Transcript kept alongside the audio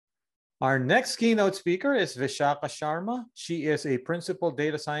Our next keynote speaker is Vishakha Sharma. She is a principal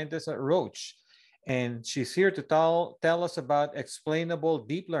data scientist at Roche, and she's here to tell us about explainable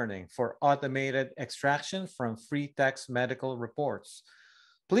deep learning for automated extraction from free text medical reports.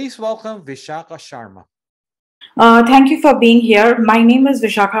 Please welcome Vishakha Sharma. Thank you for being here. My name is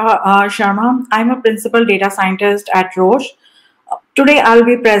Vishakha Sharma. I'm a principal data scientist at Roche. Today, I'll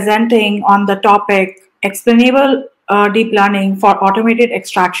be presenting on the topic Explainable Deep Learning for Automated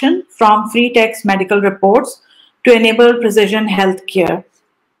Extraction from Free Text Medical Reports to Enable Precision Healthcare.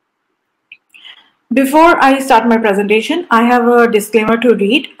 Before I start my presentation, I have a disclaimer to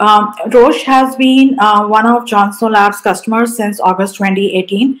read. Roche has been one of Johnson Labs customers since August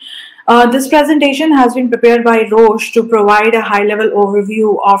 2018. This presentation has been prepared by Roche to provide a high-level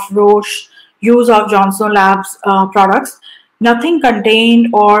overview of Roche use of Johnson Labs products. Nothing contained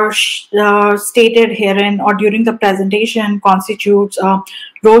or stated herein or during the presentation constitutes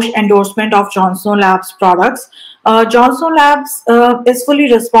Roche endorsement of Johnson Labs products. Johnson Labs is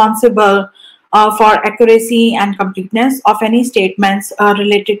fully responsible for accuracy and completeness of any statements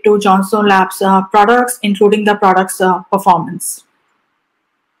related to Johnson Labs products, including the product's performance.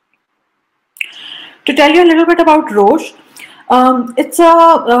 To tell you a little bit about Roche, it's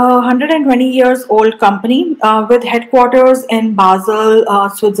a 120 years old company with headquarters in Basel,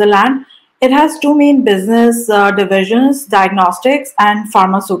 Switzerland. It has two main business divisions, diagnostics and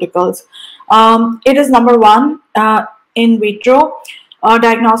pharmaceuticals. It is number one in vitro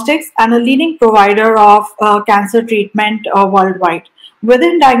diagnostics and a leading provider of cancer treatment worldwide.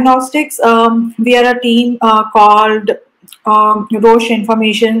 Within diagnostics, we are a team called Roche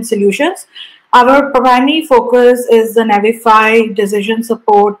Information Solutions. Our primary focus is the Navify decision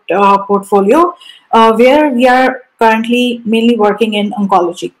support portfolio, where we are currently mainly working in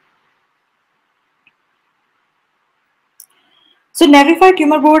oncology. So Navify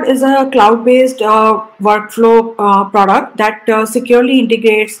Tumor Board is a cloud-based workflow product that securely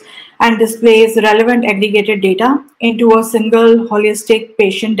integrates and displays relevant aggregated data into a single holistic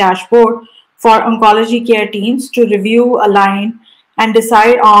patient dashboard for oncology care teams to review, align, and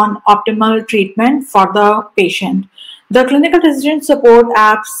decide on optimal treatment for the patient. The clinical decision support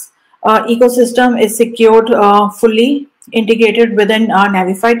apps ecosystem is secured fully integrated within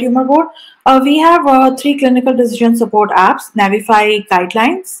Navify Tumor Board. We have three clinical decision support apps: Navify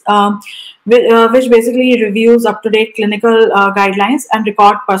Guidelines, which basically reviews up-to-date clinical guidelines and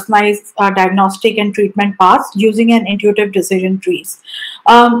record personalized diagnostic and treatment paths using an intuitive decision trees.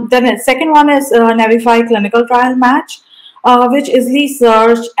 Then the second one is Navify Clinical Trial Match, which easily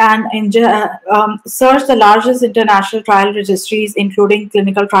search and search the largest international trial registries, including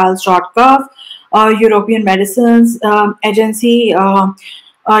clinicaltrials.gov, European Medicines Agency,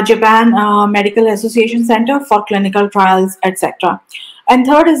 Japan Medical Association Center for Clinical Trials, etc. And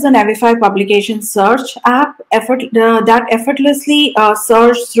third is the Navify Publication Search app that effortlessly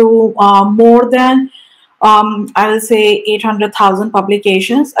search through more than I will say 800,000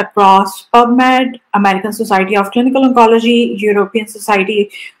 publications across PubMed, American Society of Clinical Oncology, European Society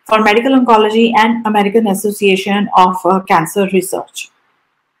for Medical Oncology, and American Association of Cancer Research.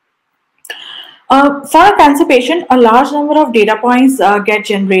 For a cancer patient, a large number of data points get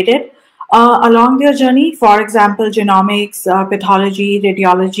generated along their journey. For example, genomics, pathology,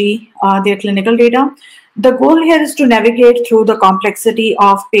 radiology, their clinical data. The goal here is to navigate through the complexity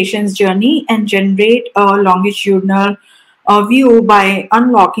of patient's journey and generate a longitudinal view by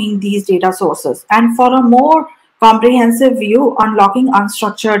unlocking these data sources. And for a more comprehensive view, unlocking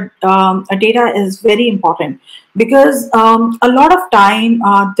unstructured data is very important because a lot of time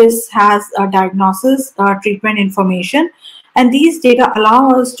this has diagnosis, treatment information, and these data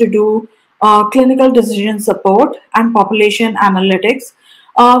allow us to do clinical decision support and population analytics.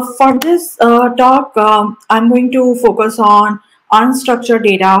 For this talk, I'm going to focus on unstructured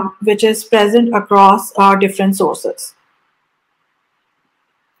data, which is present across different sources.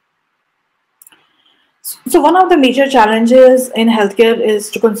 So one of the major challenges in healthcare is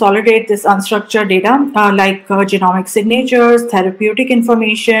to consolidate this unstructured data, like genomic signatures, therapeutic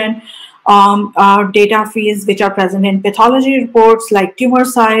information, data feeds which are present in pathology reports like tumor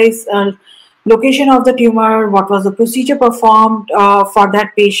size, location of the tumor, what was the procedure performed for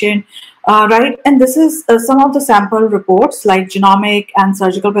that patient, right? And this is some of the sample reports like genomic and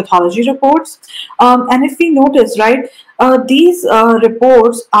surgical pathology reports. And if we notice, right, these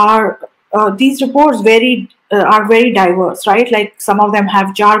reports are very diverse, right? Like some of them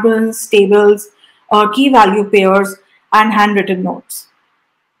have jargons, tables, key value pairs, and handwritten notes.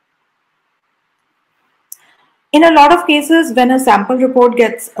 In a lot of cases, when a sample report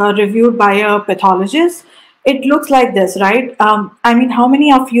gets reviewed by a pathologist, it looks like this, right? I mean, how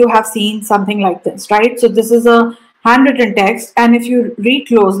many of you have seen something like this, right? So this is a handwritten text, and if you read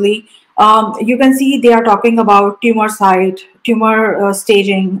closely, you can see they are talking about tumor site, tumor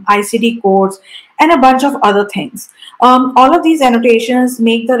staging, ICD codes, and a bunch of other things. All of these annotations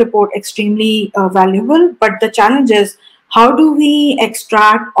make the report extremely valuable, but the challenge is, how do we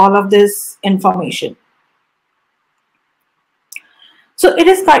extract all of this information? So it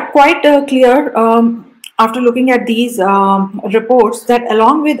is quite clear after looking at these reports that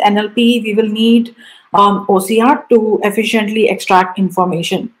along with NLP, we will need OCR to efficiently extract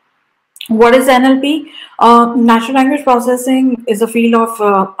information. What is NLP? Natural language processing is a field of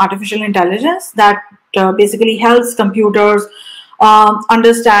artificial intelligence that basically helps computers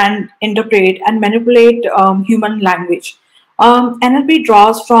understand, interpret, and manipulate human language. NLP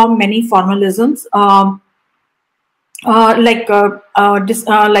draws from many formalisms. Like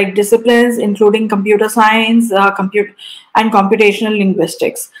disciplines including computer science, and computational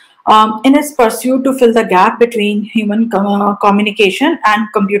linguistics, in its pursuit to fill the gap between human communication and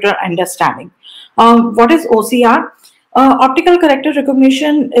computer understanding. What is OCR? Optical character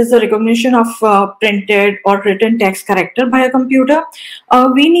recognition is the recognition of printed or written text character by a computer.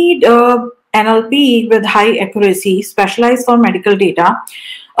 We need NLP with high accuracy, specialized for medical data,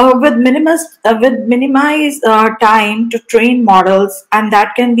 with minimized time to train models, and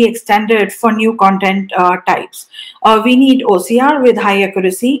that can be extended for new content types. We need OCR with high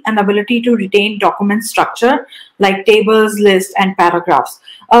accuracy and ability to retain document structure like tables, lists, and paragraphs.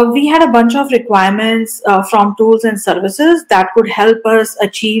 We had a bunch of requirements from tools and services that could help us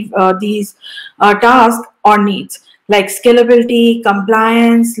achieve these tasks or needs, like scalability,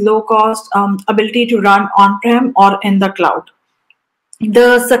 compliance, low cost, ability to run on-prem or in the cloud.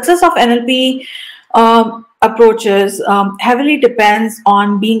 The success of NLP approaches heavily depends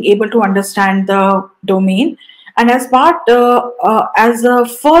on being able to understand the domain. And as a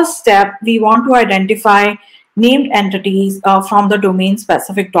first step, we want to identify named entities from the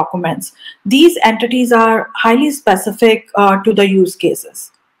domain-specific documents. These entities are highly specific to the use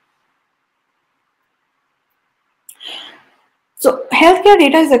cases. So healthcare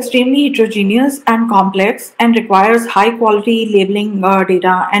data is extremely heterogeneous and complex and requires high quality labeling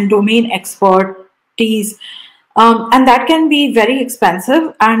data and domain expertise. And that can be very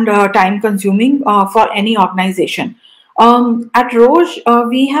expensive and time consuming for any organization. At Roche,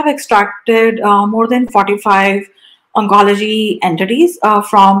 we have extracted more than 45 oncology entities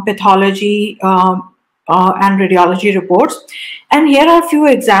from pathology and radiology reports. And here are a few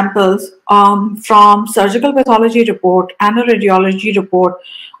examples from surgical pathology report and a radiology report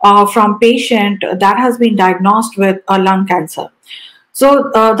from patient that has been diagnosed with lung cancer.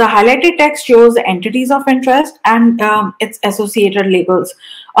 So the highlighted text shows the entities of interest and its associated labels.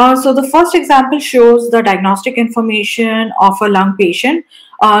 So the first example shows the diagnostic information of a lung patient,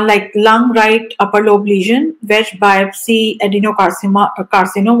 like lung right upper lobe lesion, wedge biopsy,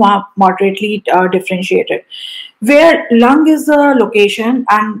 adenocarcinoma moderately differentiated, where lung is the location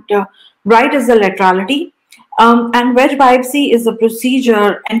and right is the laterality. And wedge biopsy is the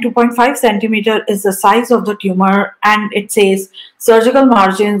procedure, and 2.5 centimeter is the size of the tumor, and it says surgical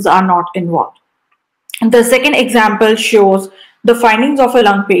margins are not involved. And the second example shows the findings of a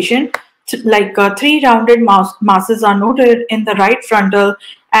lung patient, like 3 rounded masses are noted in the right frontal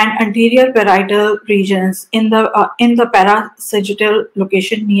and anterior parietal regions in the parasagittal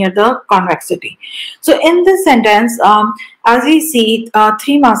location near the convexity. So in this sentence, as we see,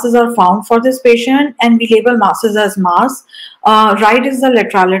 3 masses are found for this patient, and we label masses as mass. Right is the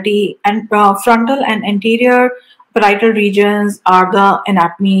laterality, and frontal and anterior parietal regions are the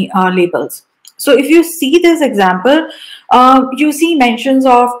anatomy labels. So if you see this example, you see mentions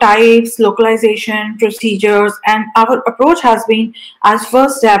of types, localization, procedures, and our approach has been, as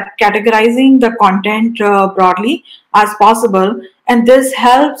first step, categorizing the content broadly as possible. And this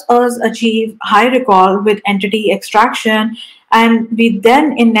helps us achieve high recall with entity extraction. And we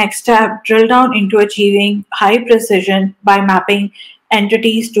then, in next step, drill down into achieving high precision by mapping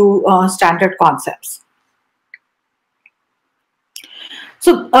entities to standard concepts.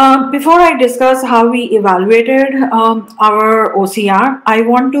 So before I discuss how we evaluated our OCR, I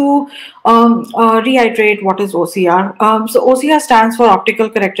want to reiterate what is OCR. So OCR stands for optical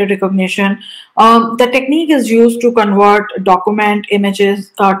character recognition. The technique is used to convert document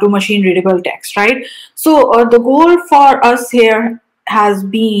images to machine readable text, right? So the goal for us here has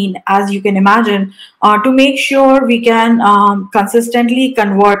been, as you can imagine, to make sure we can consistently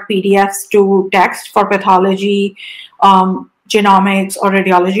convert PDFs to text for pathology, genomics, or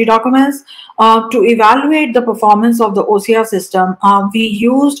radiology documents. To evaluate the performance of the OCR system, we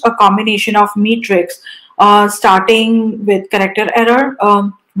used a combination of metrics starting with character error,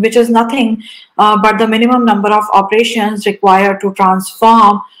 which is nothing but the minimum number of operations required to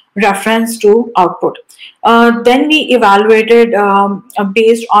transform reference to output. Then we evaluated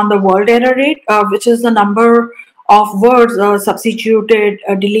based on the word error rate, which is the number of words substituted,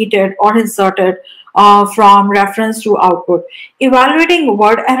 deleted, or inserted from reference to output. Evaluating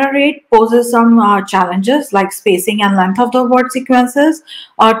word error rate poses some challenges like spacing and length of the word sequences.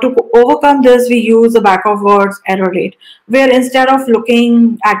 To overcome this, we use the back of words error rate, where instead of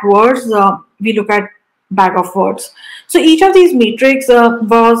looking at words, we look at bag of words. So each of these metrics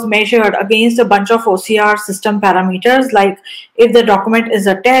was measured against a bunch of OCR system parameters, like if the document is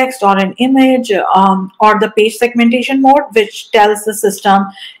a text or an image, or the page segmentation mode, which tells the system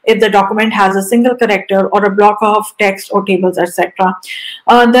if the document has a single character or a block of text or tables, etc.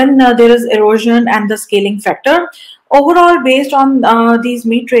 Then there is erosion and the scaling factor. Overall, based on these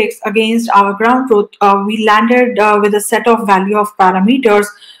metrics against our ground truth, we landed with a set of value of parameters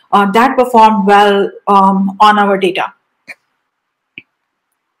that performed well on our data.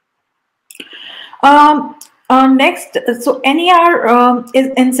 Next, so NER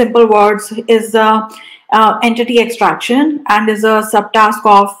is, in simple words, is entity extraction and is a subtask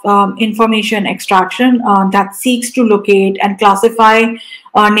of information extraction that seeks to locate and classify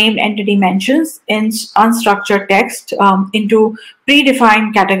named entity mentions in unstructured text into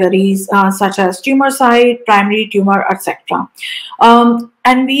predefined categories such as tumor site, primary tumor, etc.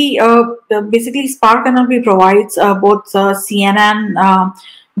 And we basically Spark NLP provides both CNN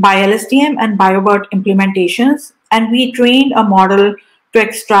by LSTM and BioBert implementations, and we trained a model to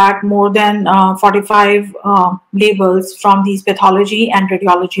extract more than 45 labels from these pathology and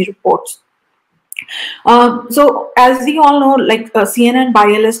radiology reports. So as we all know, like CNN by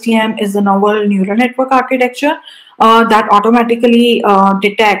LSTM is a novel neural network architecture that automatically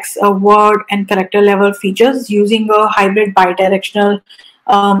detects word and character level features using a hybrid bidirectional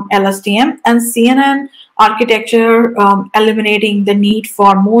LSTM, and CNN architecture eliminating the need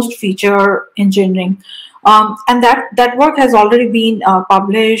for most feature engineering. And that work has already been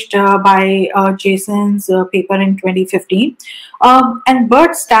published by Jason's paper in 2015. And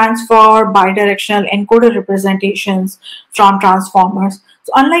BERT stands for bidirectional encoder representations from transformers.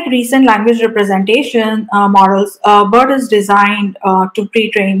 So unlike recent language representation models, BERT is designed to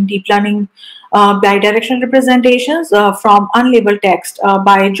pre-train deep learning bidirectional representations from unlabeled text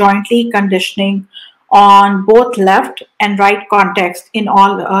by jointly conditioning on both left and right context in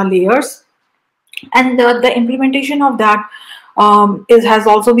all layers. And the implementation of that has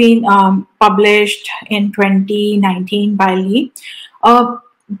also been published in 2019 by Lee.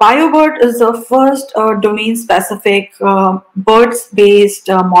 BioBert is the first domain-specific BERT-based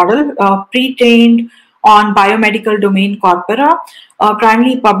model pre-trained on biomedical domain corpora,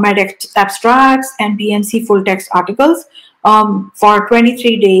 primarily PubMed abstracts and PMC full-text articles for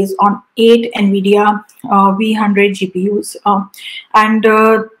 23 days on 8 NVIDIA V100 GPUs. And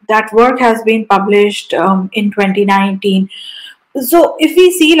that work has been published in 2019. So if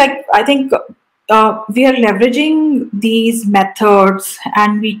we see, like, I think we are leveraging these methods,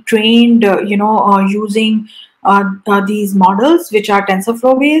 and we trained, using these models, which are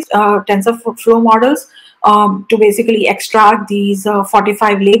TensorFlow models, to basically extract these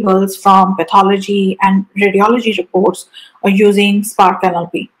 45 labels from pathology and radiology reports using Spark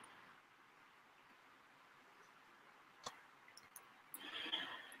NLP.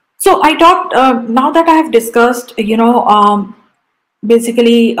 So I talked, now that I have discussed,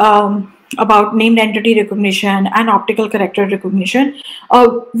 basically about named entity recognition and optical character recognition,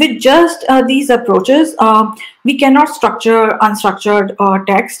 with just these approaches, we cannot structure unstructured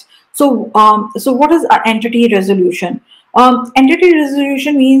text. So what is entity resolution? Entity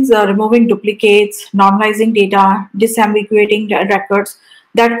resolution means removing duplicates, normalizing data, disambiguating records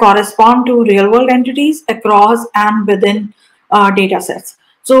that correspond to real-world entities across and within data sets.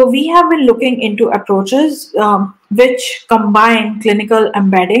 So we have been looking into approaches which combine clinical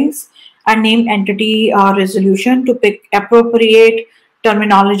embeddings and named entity resolution to pick appropriate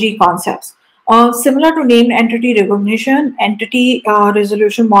terminology concepts. Similar to named entity recognition, entity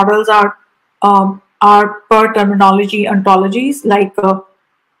resolution models are per terminology ontologies like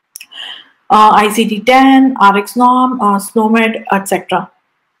ICD-10, RxNorm, SNOMED, etc.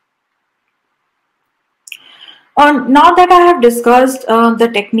 Now that I have discussed the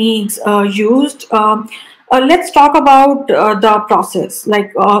techniques used, let's talk about the process.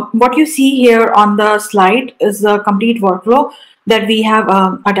 Like what you see here on the slide is the complete workflow that we have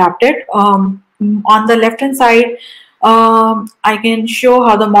adapted. On the left-hand side, I can show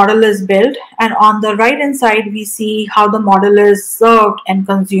how the model is built, and on the right hand side we see how the model is served and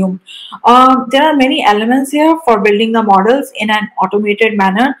consumed. There are many elements here for building the models in an automated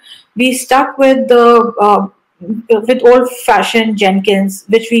manner. We stuck with the with old-fashioned Jenkins,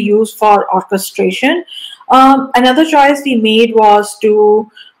 which we use for orchestration. Another choice we made was to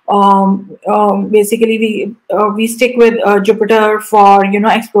basically we stick with Jupyter for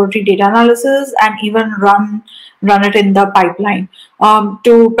exploratory data analysis, and even run it in the pipeline.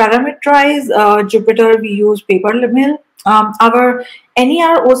 To parameterize Jupyter, we use Papermill. Our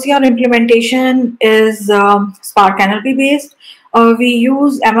NER OCR implementation is Spark NLP based. We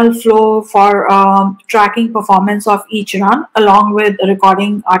use MLflow for tracking performance of each run along with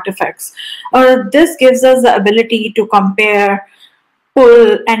recording artifacts. This gives us the ability to compare,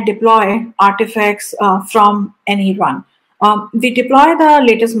 pull, and deploy artifacts from any run. We deploy the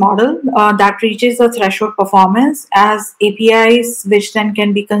latest model that reaches the threshold performance as APIs, which then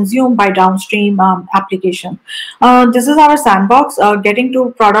can be consumed by downstream application. This is our sandbox. Getting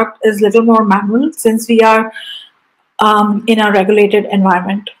to product is a little more manual since we are in a regulated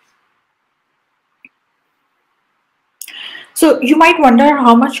environment. So you might wonder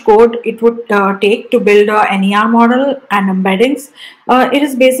how much code it would take to build a NER model and embeddings. It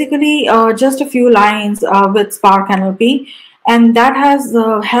is basically just a few lines with Spark NLP, and that has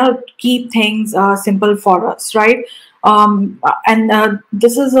helped keep things simple for us, right?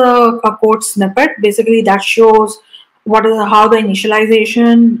 This is a code snippet basically that shows how the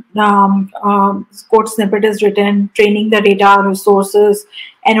initialization code snippet is written, training the data, resources,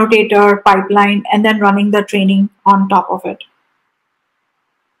 annotator, pipeline, and then running the training on top of it.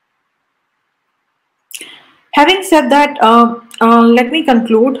 Having said that, let me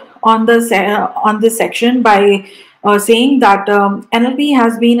conclude on this section by saying that NLP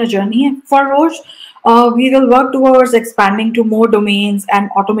has been a journey for Roche. We will work towards expanding to more domains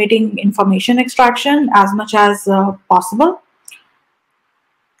and automating information extraction as much as possible.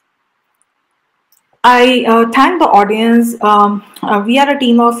 I thank the audience. We are a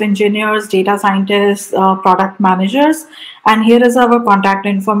team of engineers, data scientists, product managers, and here is our contact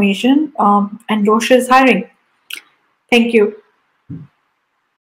information, and Roche is hiring. Thank you.